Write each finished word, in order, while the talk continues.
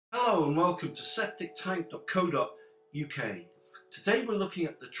Hello and welcome to septictank.co.uk. Today we're looking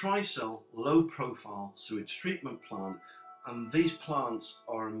at the Tricel low profile sewage treatment plant, and these plants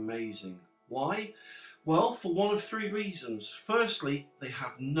are amazing. Why? Well, for one of three reasons. Firstly, they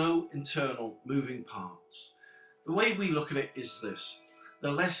have no internal moving parts. The way we look at it is this: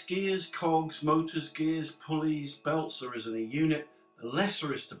 the less gears, cogs, motors, gears, pulleys, belts there is in a unit, the less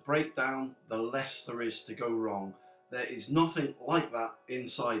there is to break down, the less there is to go wrong. There is nothing like that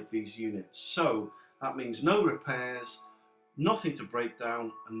inside these units. So that means no repairs, nothing to break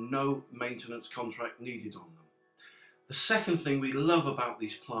down, and no maintenance contract needed on them. The second thing we love about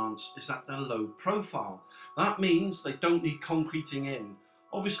these plants is that they're low profile. That means they don't need concreting in.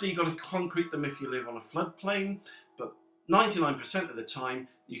 Obviously you've got to concrete them if you live on a floodplain, but 99% of the time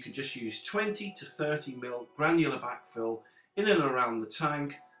you can just use 20 to 30 mil granular backfill in and around the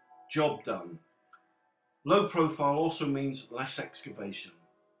tank. Job done. Low profile also means less excavation.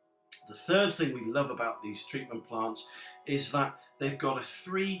 The third thing we love about these treatment plants is that they've got a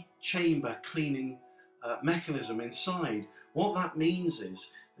 3-chamber cleaning mechanism inside. What that means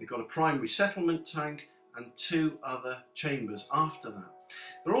is they've got a primary settlement tank and 2 other chambers after that.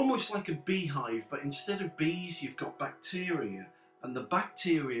 They're almost like a beehive, but instead of bees you've got bacteria, and the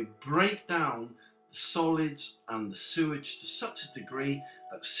bacteria break down the solids and the sewage to such a degree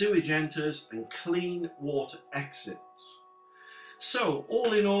that sewage enters and clean water exits. So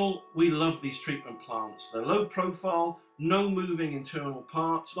all in all, we love these treatment plants. They're low profile, no moving internal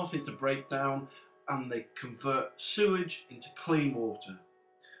parts, nothing to break down, and they convert sewage into clean water.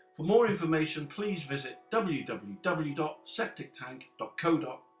 For more information, please visit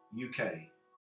www.septictank.co.uk.